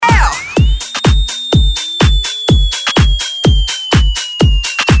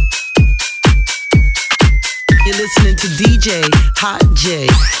Hot J.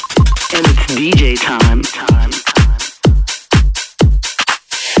 And it's DJ time.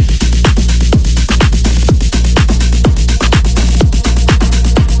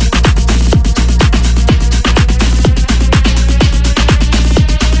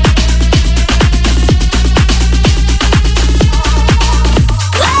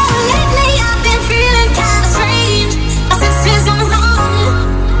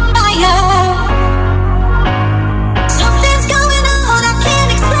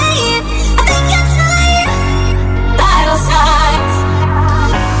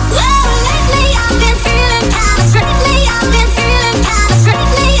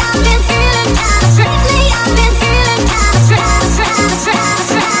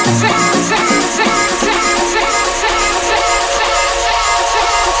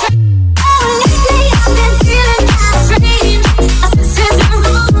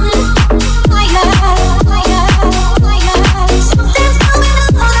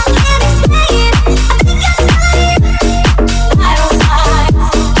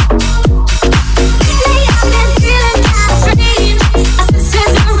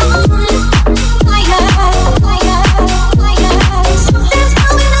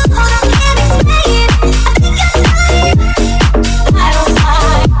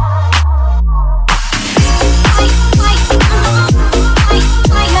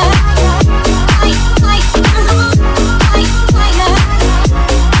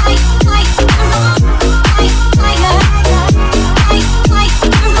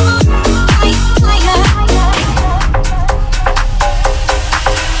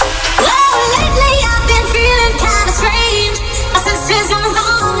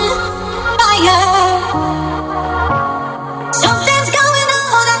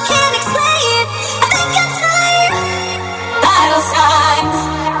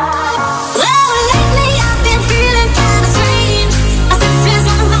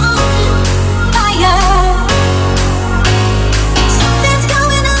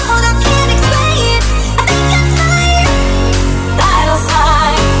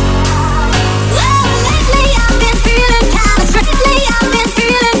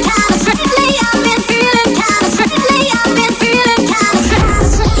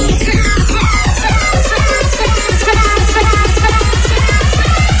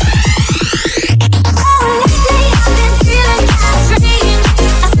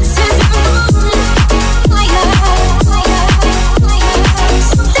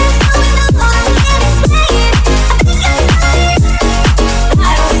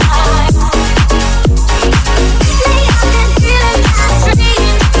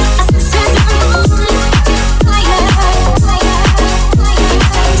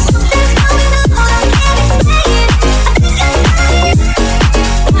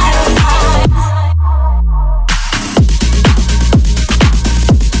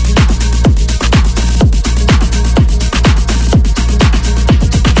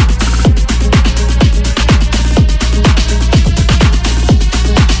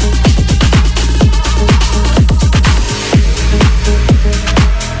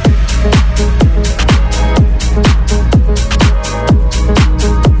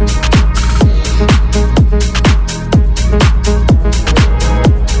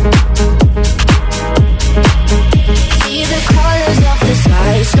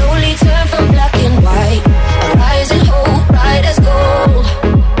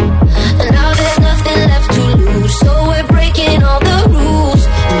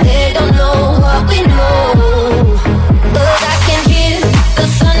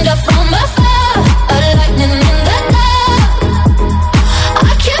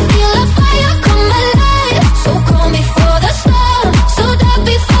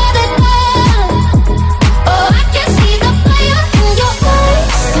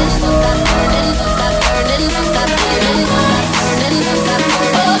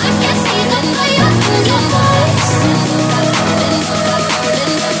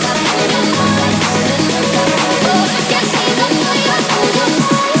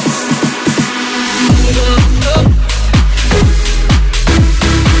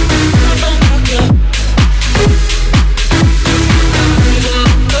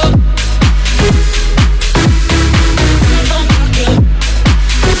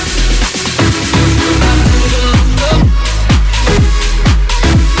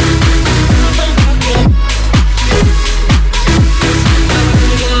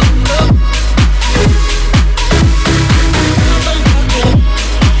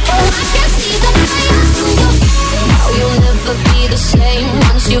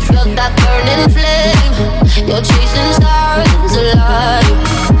 you felt that burning flame. You're chasing stars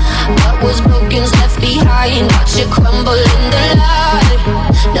alive. What was broken's left behind. Watch it crumble in the light.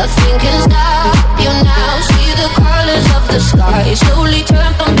 Nothing can stop you now. See the colors of the sky slowly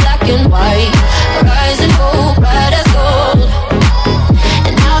turn from black and white. Rising hope, bright as gold.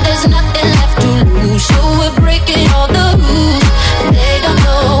 And now there's nothing left to lose. So we're breaking all the rules. They don't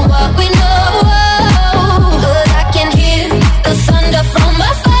know what we know. But I can hear the thunder from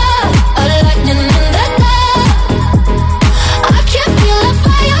afar. A lightning in the dark. I can feel the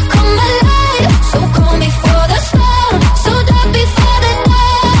fire come alive. So calm before the storm. So dark before the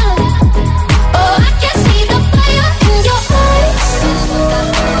dawn. Oh, I can see the fire in your eyes.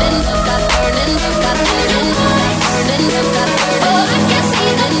 Burning, burning, burning, burning, burning. Oh, I can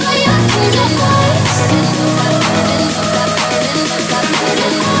see the fire in your eyes. Burning, burning, burning,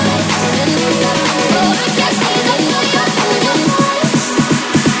 burning. Oh, I can see the fire in your eyes.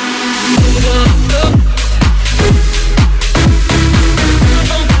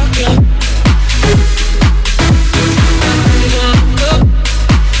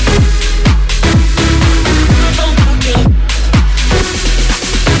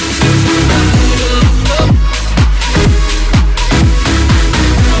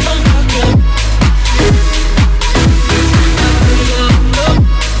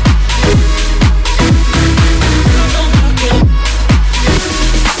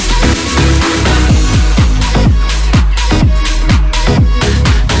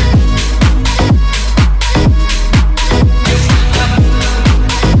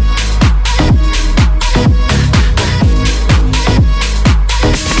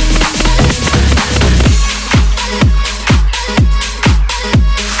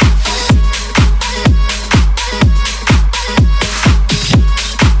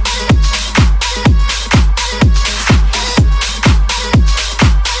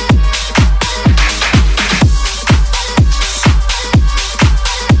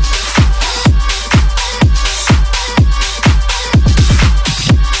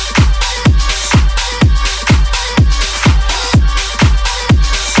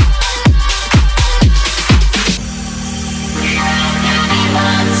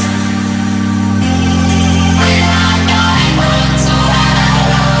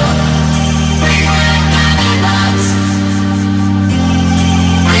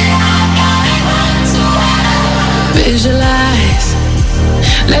 Visualize,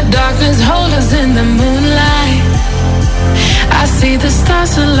 let darkness hold us in the moonlight. I see the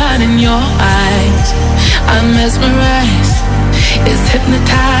stars align in your eyes. I'm mesmerized, it's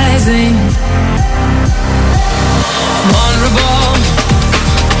hypnotizing. Vulnerable,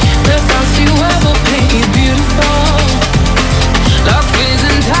 the thoughts you ever paint you beautiful. Lock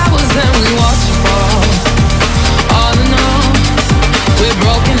vision towers and we watch you fall. All in all, we're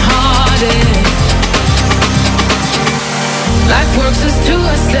broken hearted. Life works us to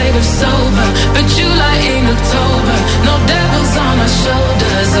a state of sober, but July in October. No devils on our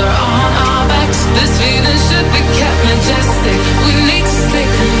shoulders or on our backs. This feeling should be kept majestic. We need to stay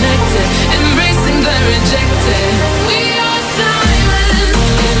connected, embracing the rejected. We are diamonds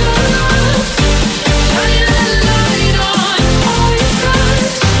in the rough, shining a light on all your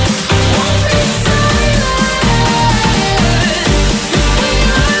touch. Won't be silent. We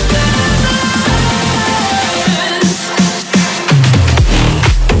are diamonds.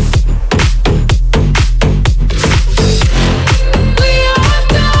 We are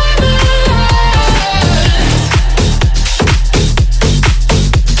diamonds.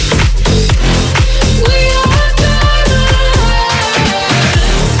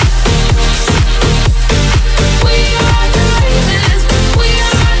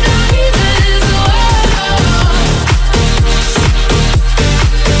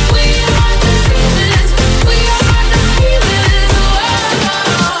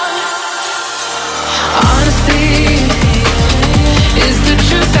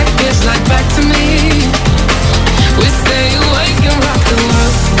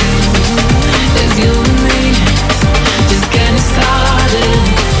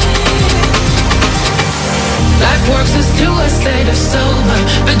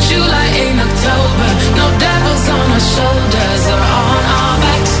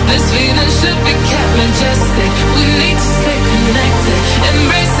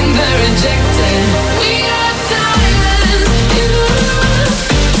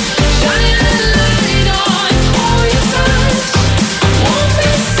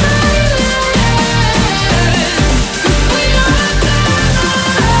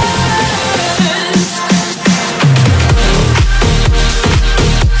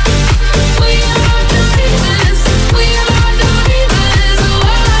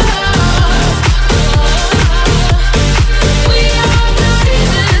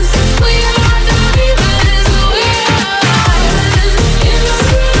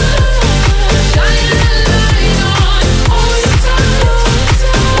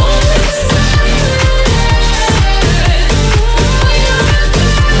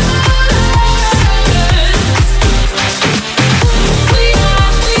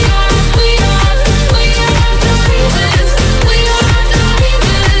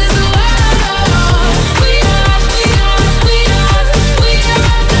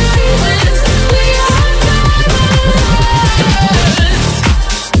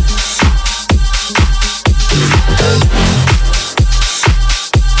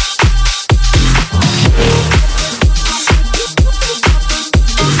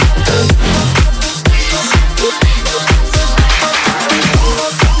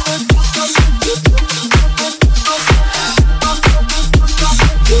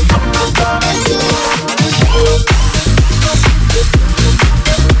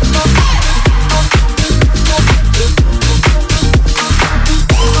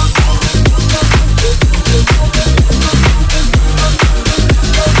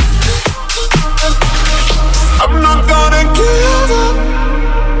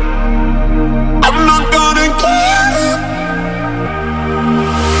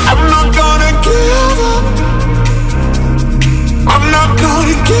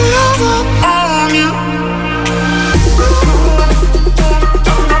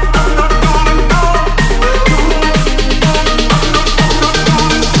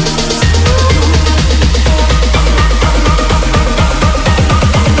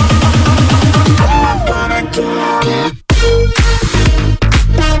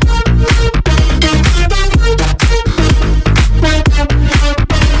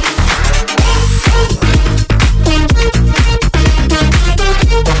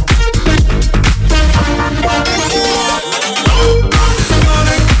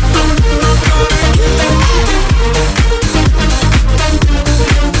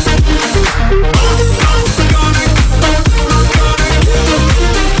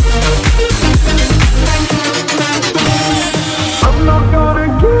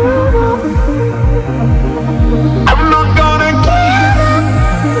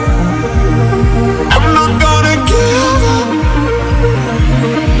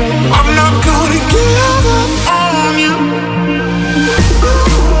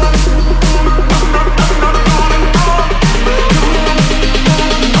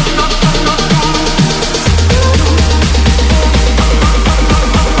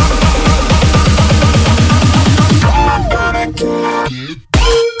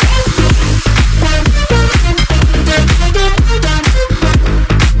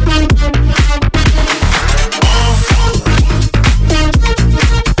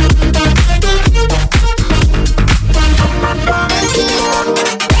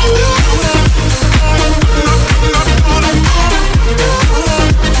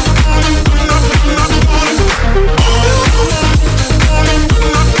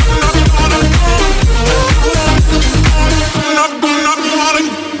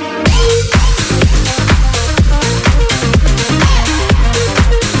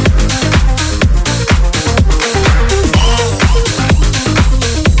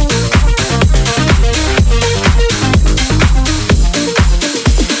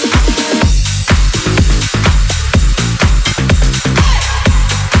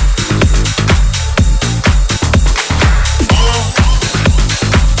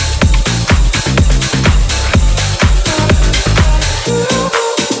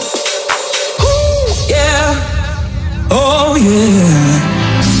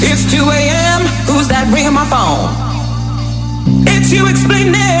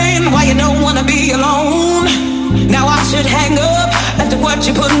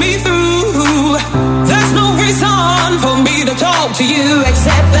 to talk to you,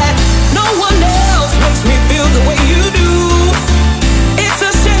 except that no one else makes me feel the way you do. It's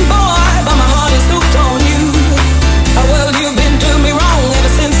a shame, boy, but my heart is hooked on you. Well, you've been doing me wrong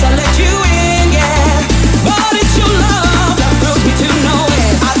ever since I let you in, yeah. But it's your love that thrills me to no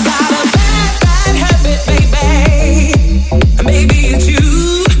end. I got a bad, bad habit, baby. Maybe it's you,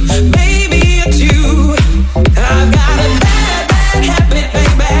 maybe it's you. I've got a bad, bad habit,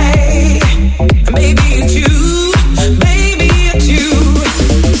 baby. Maybe it's you, maybe it's you.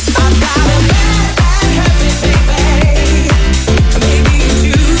 I've got a bad, bad habit, baby. Maybe it's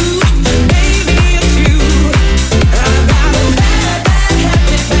you, maybe it's you. I've got a bad, bad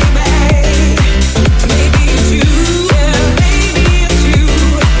habit, baby. Maybe it's you, yeah, maybe it's you.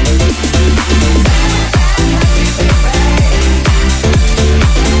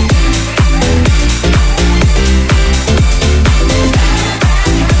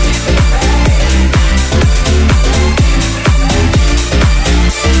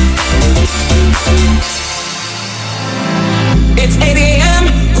 It's 8 a.m.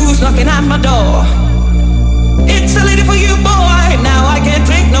 Who's knocking at my door? It's a lady for you, boy. Now I can't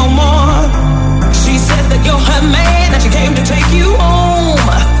take no more. She says that you're her man and she came to take you home.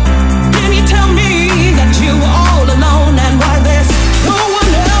 Can you tell me that you were all alone and why there's no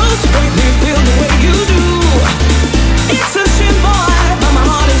one else to make me feel the way you do? It's a shame, boy, but my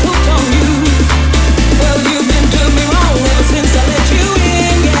heart is hooked on you. Well, you've been doing me wrong ever since I let you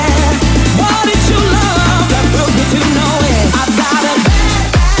in, yeah. But it's your love that thrills me to no end. I've got a bad,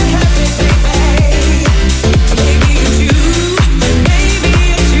 bad habit, baby. Maybe it's you, maybe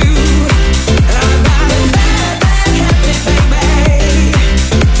it's you. I've got a bad, bad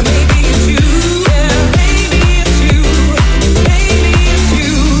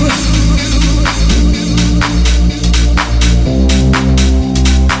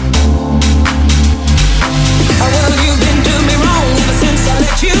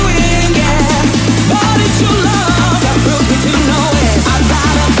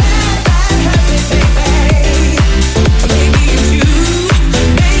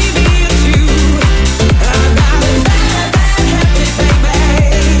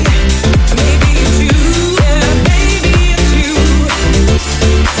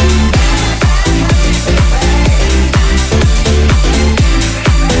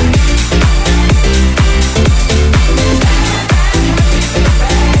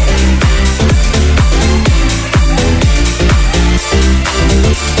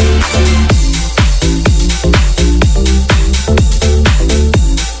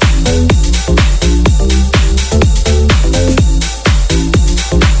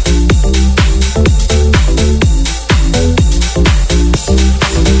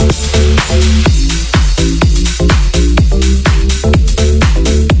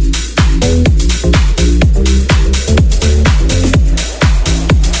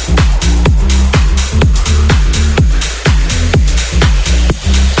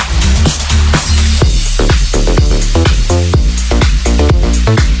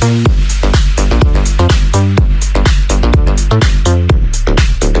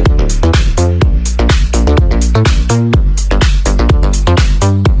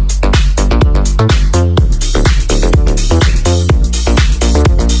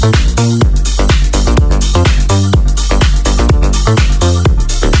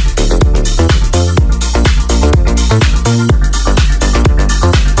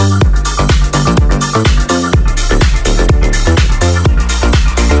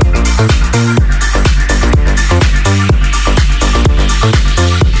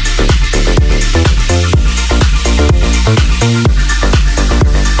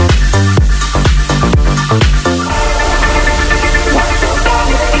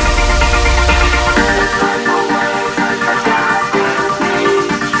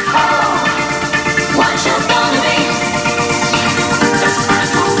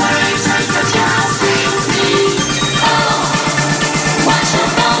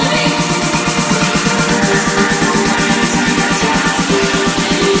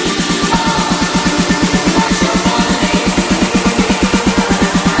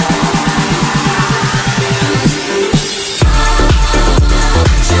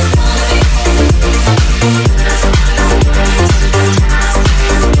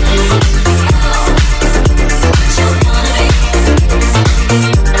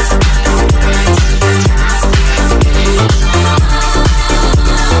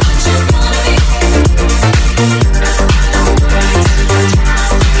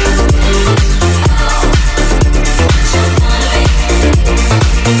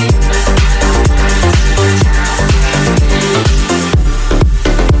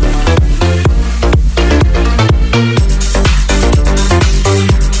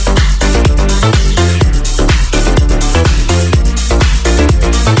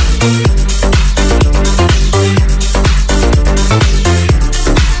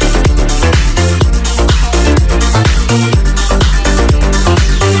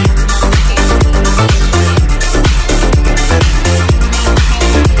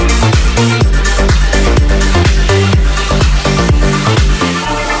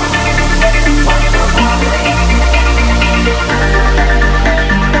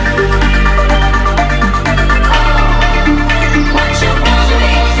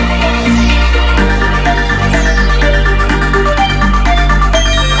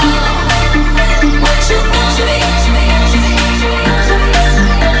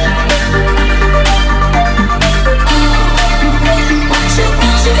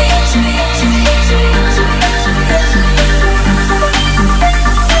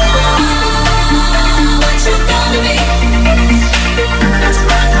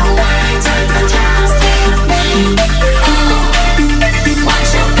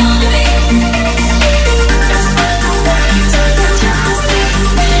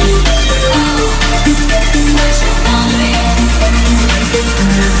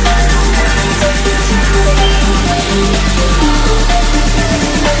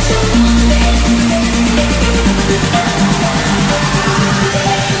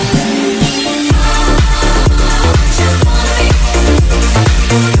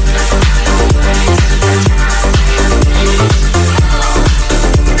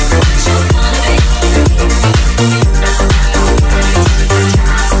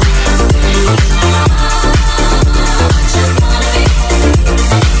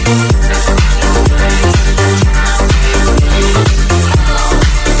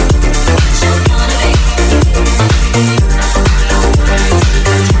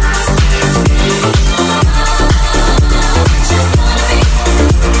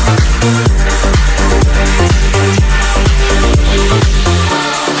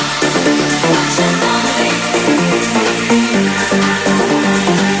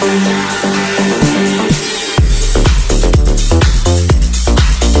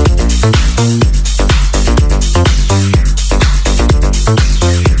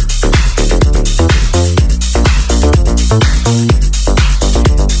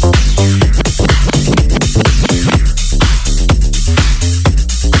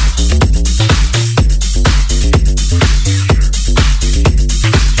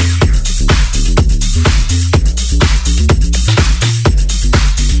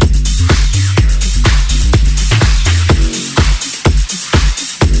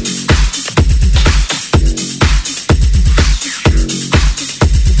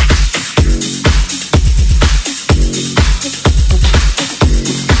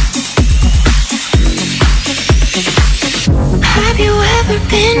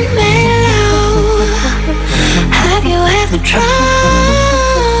ever tried?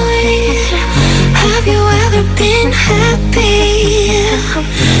 Have you ever been happy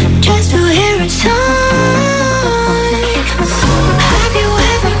just to hear a song? Have you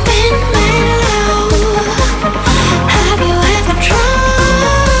ever been mellow? Have you ever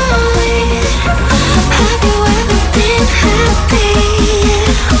tried? Have you ever been happy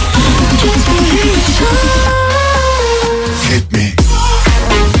just to hear a song? Hit me.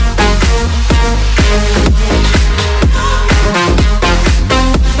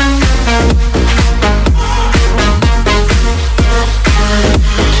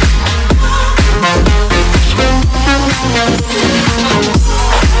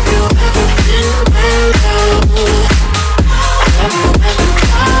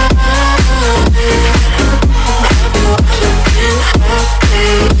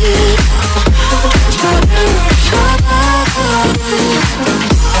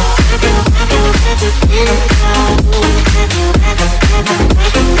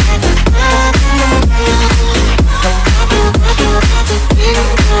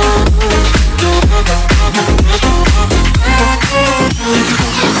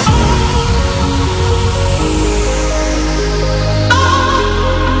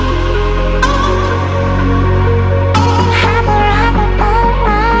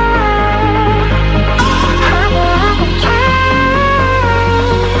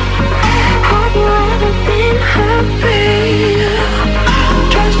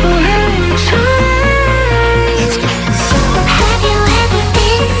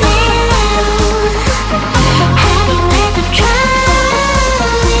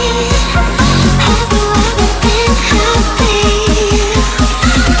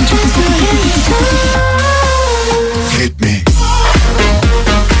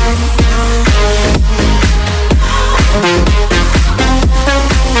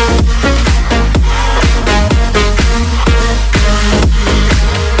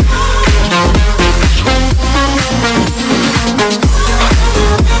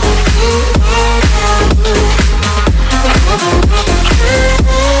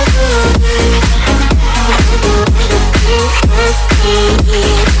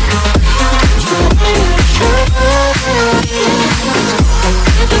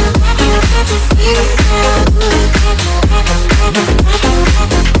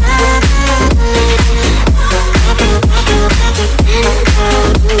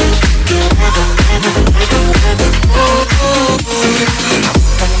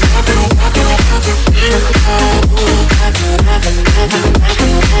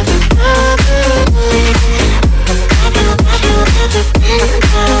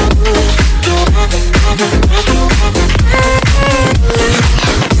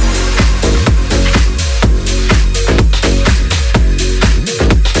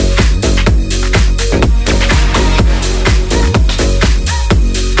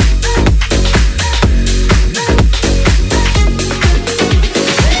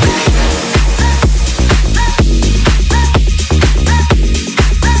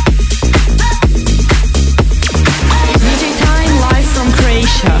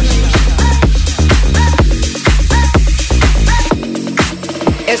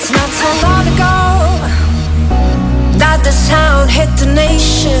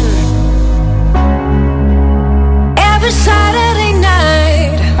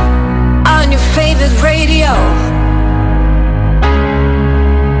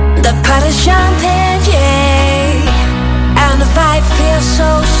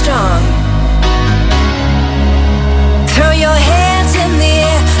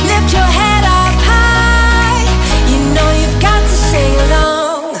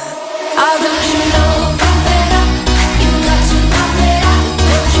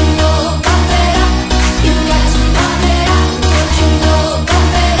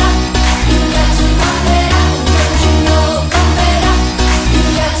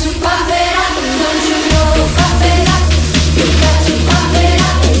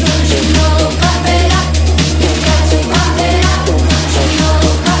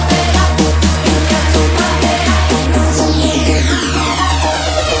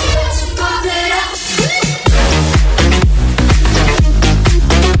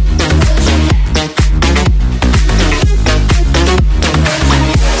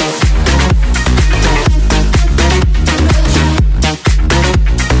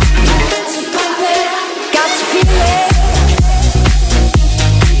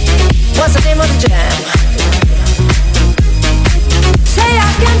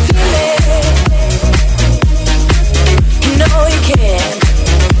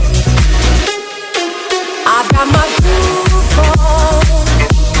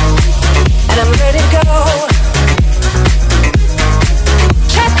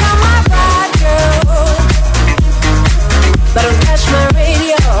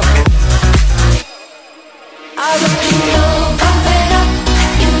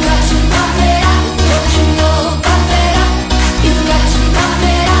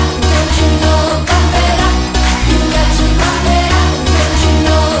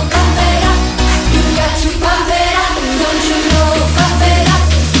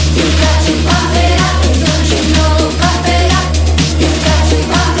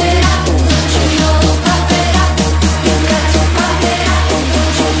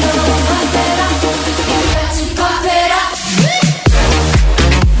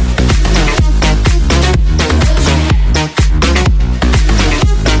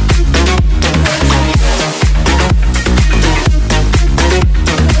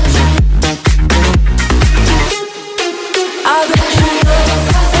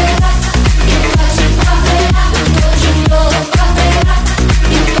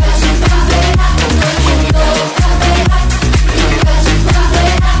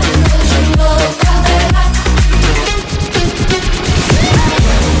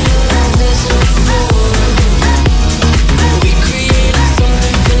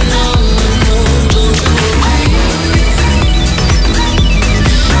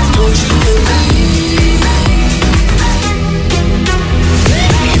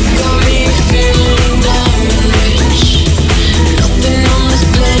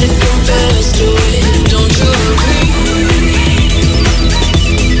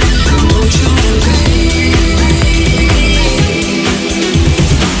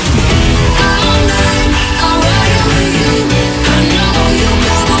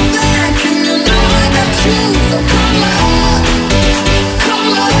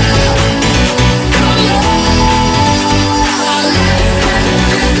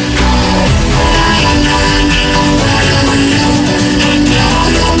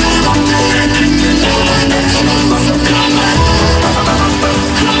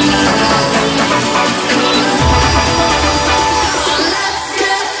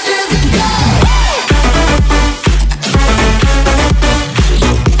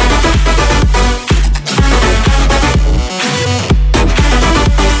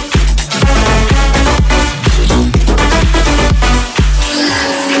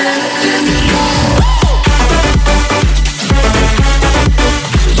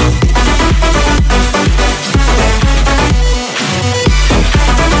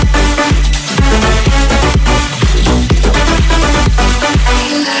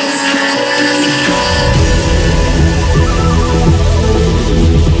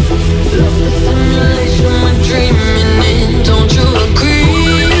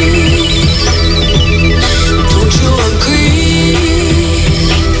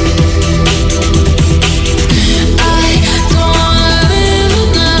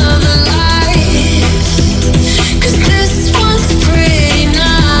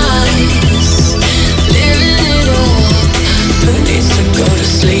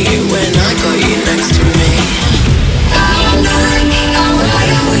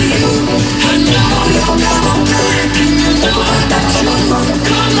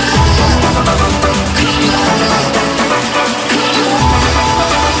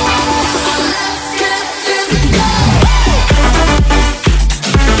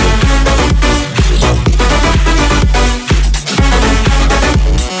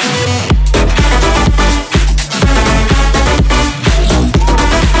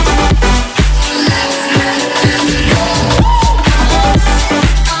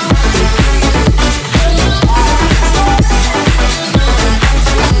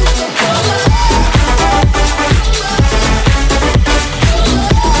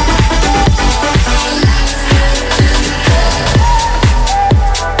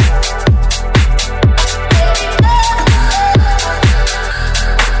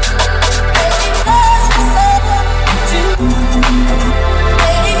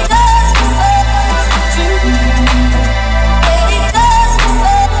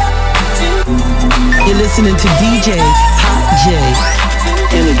 You're listening to DJ Hot J.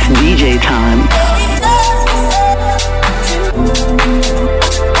 And it's DJ time.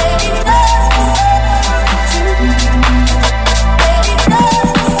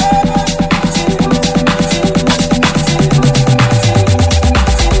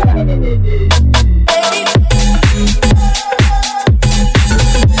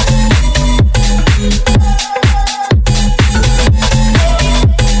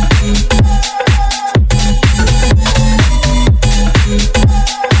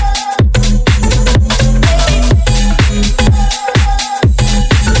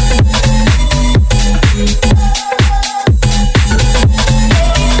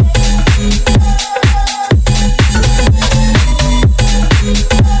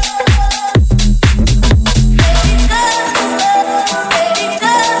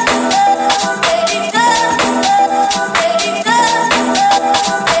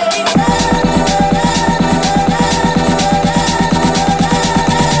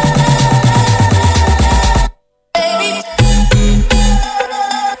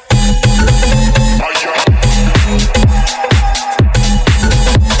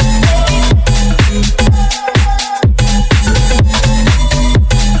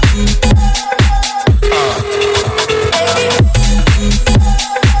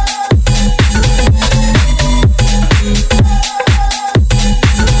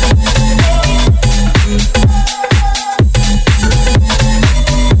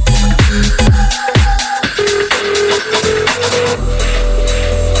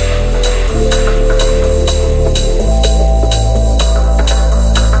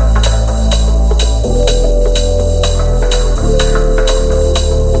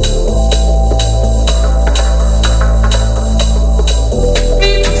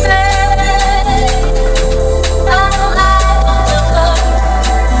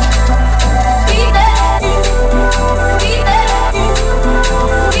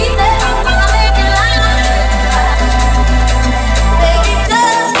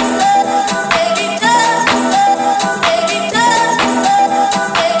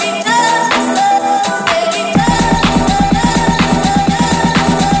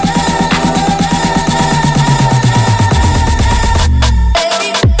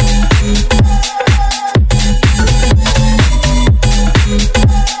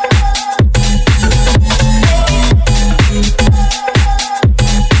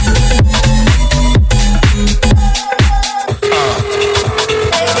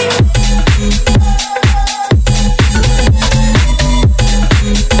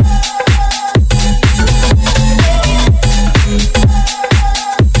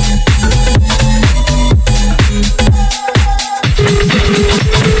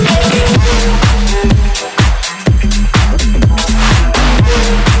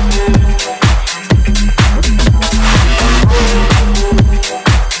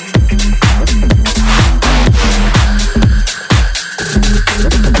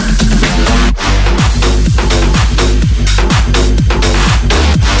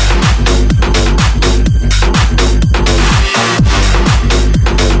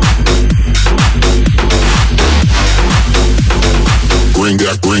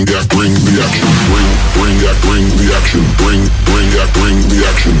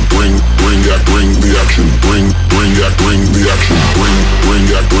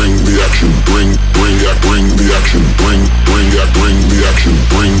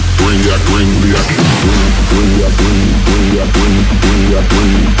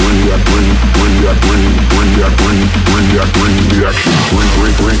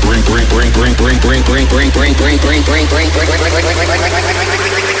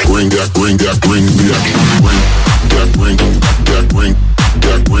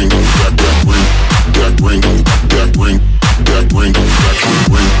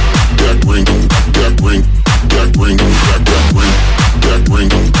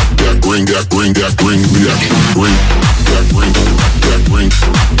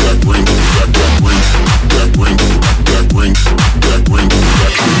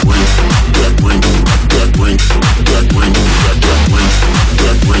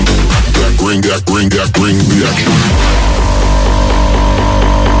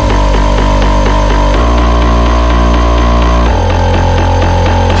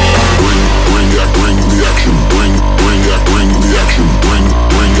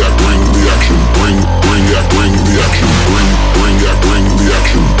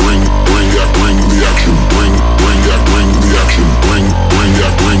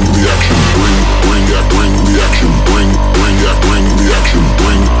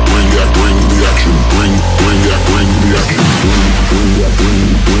 Bring that bring the action, bring that bring the action.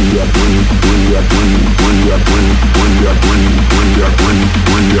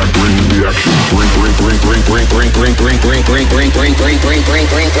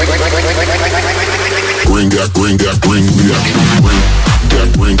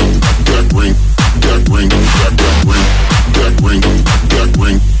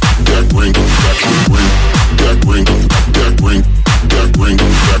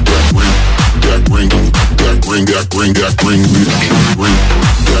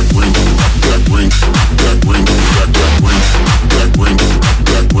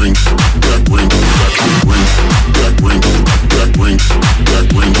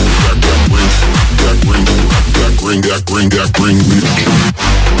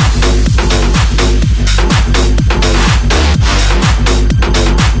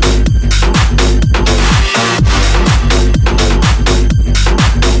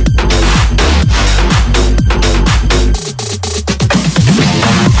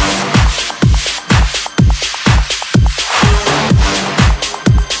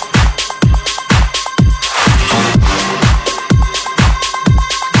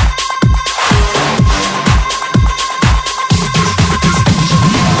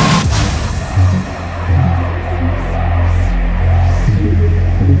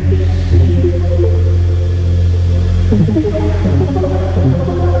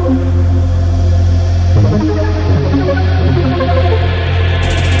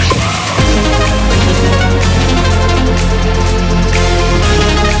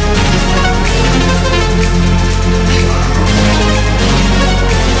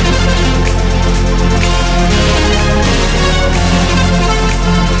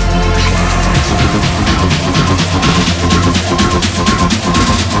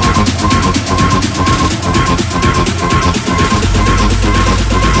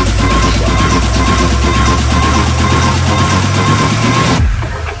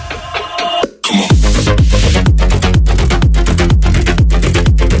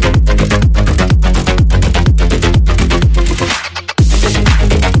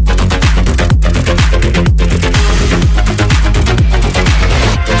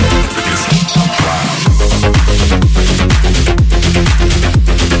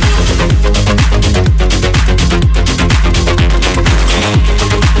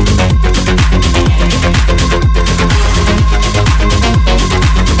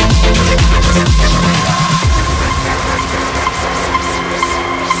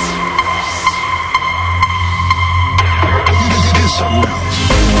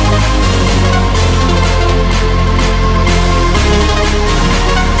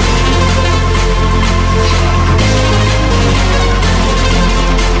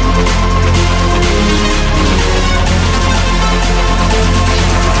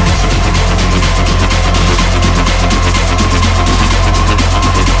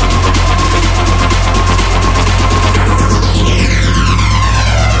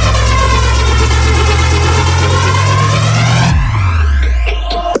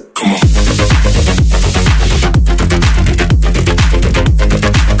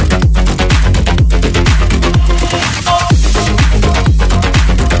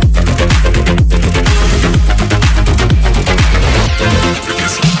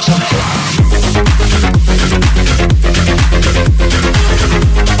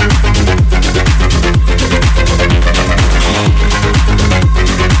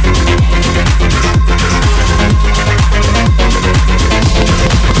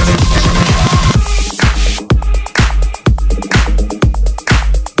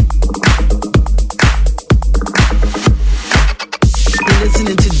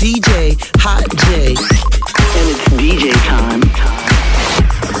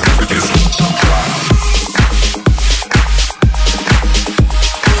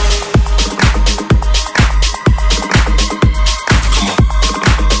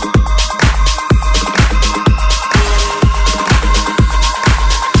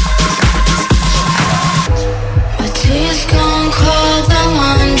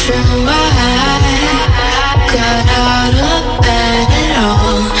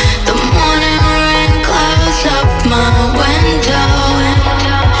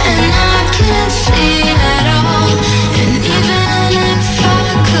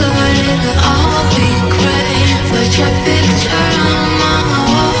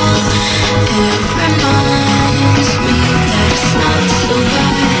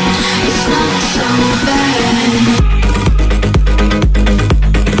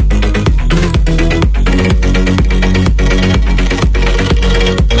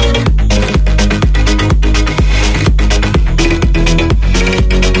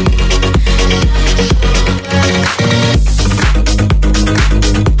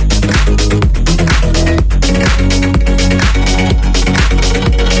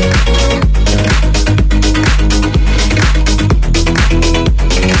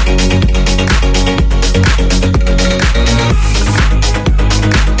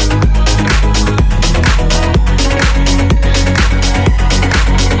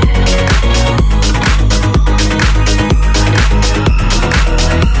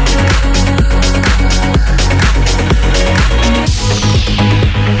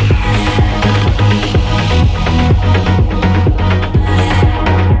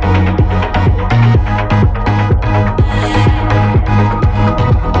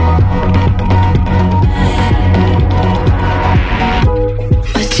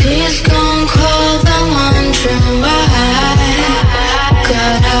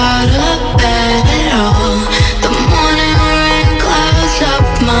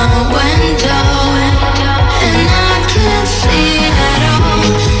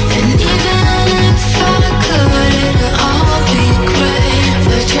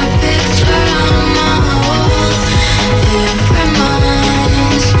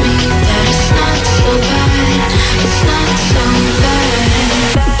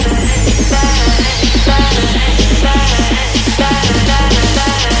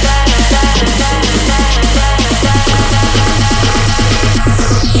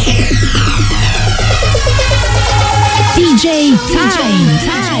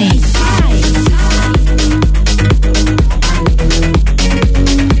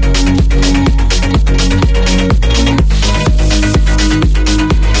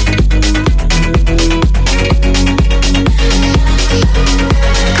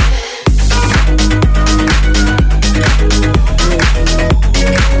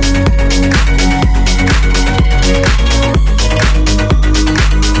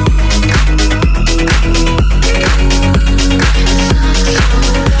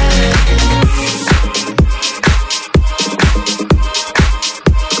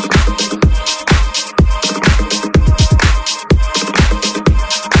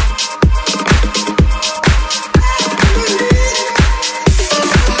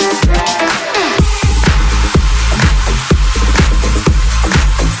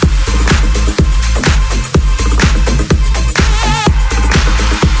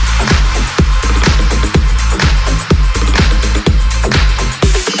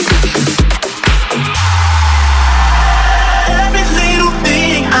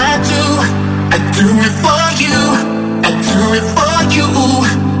 do it for you. I do it for you.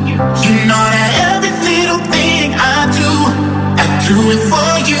 You know that every little thing I do it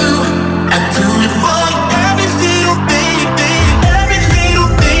for you. I do it for you. Every little thing, every little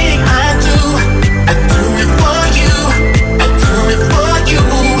thing I do it for you. I do it for you.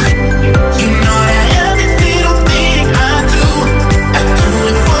 You know that every little thing I do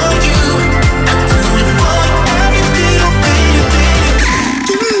it for you. I do it for you.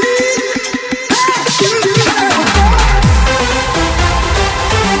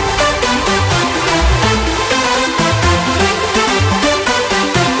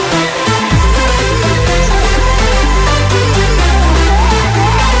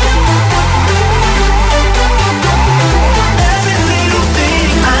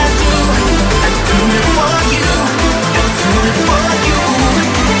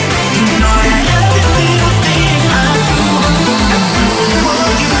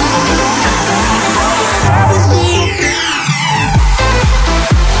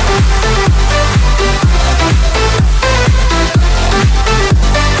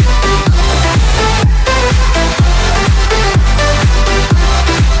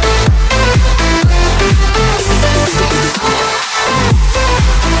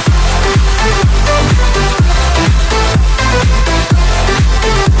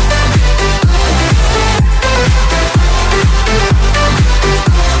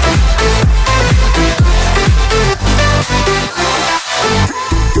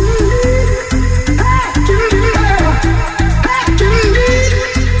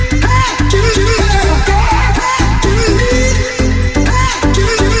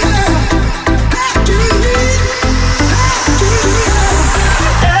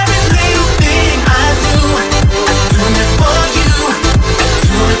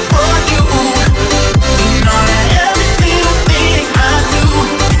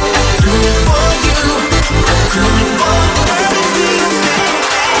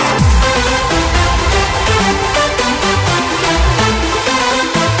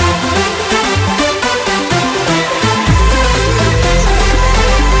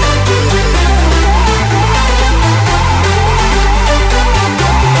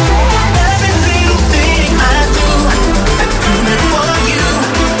 Every little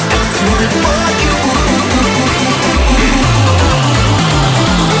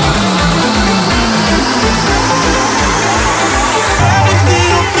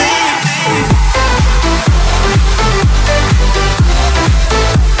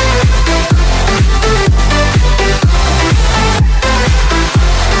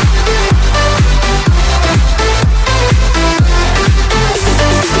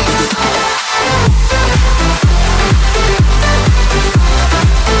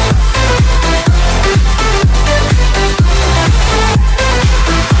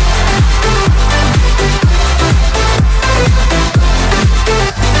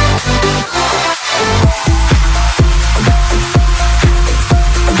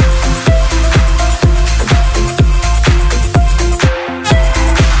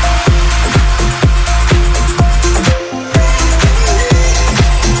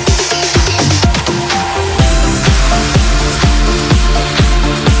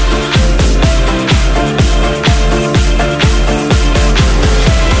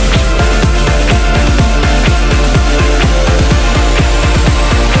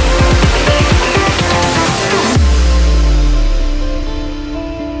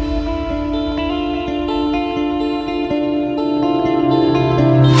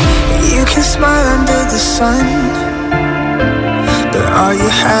sun, but are you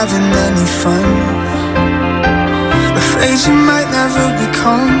having any fun? Afraid you might never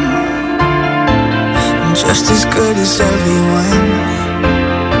become just as good as everyone.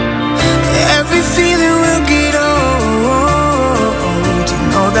 Every feeling will get old, you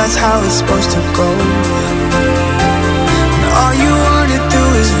know that's how it's supposed to go.